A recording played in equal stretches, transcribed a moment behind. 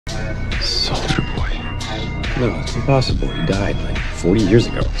No, it's impossible. He died like 40 years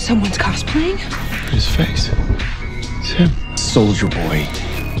ago. Someone's cosplaying? His face. It's him. Soldier Boy.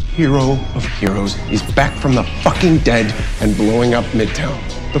 Hero of heroes. He's back from the fucking dead and blowing up Midtown.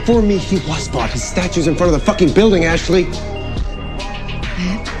 Before me, he was bought. His statue's in front of the fucking building, Ashley.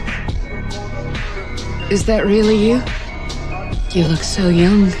 Is that really you? You look so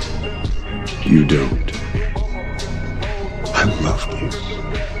young. You don't. I loved you.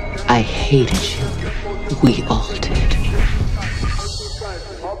 I hated you. We all did.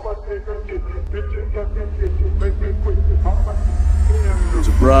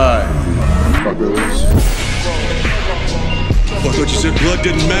 Surprise, fuckers. I thought you said blood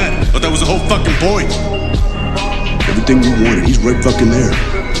didn't matter. I thought that was the whole fucking point. Everything you wanted, he's right fucking there.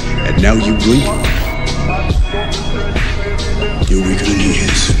 And now you blink, you're weaker than he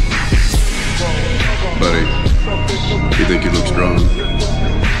is. Buddy, you think you look strong?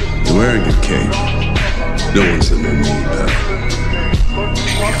 You're wearing a cape. No one said no need, pal.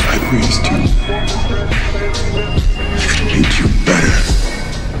 If I raised you, I could have made you better.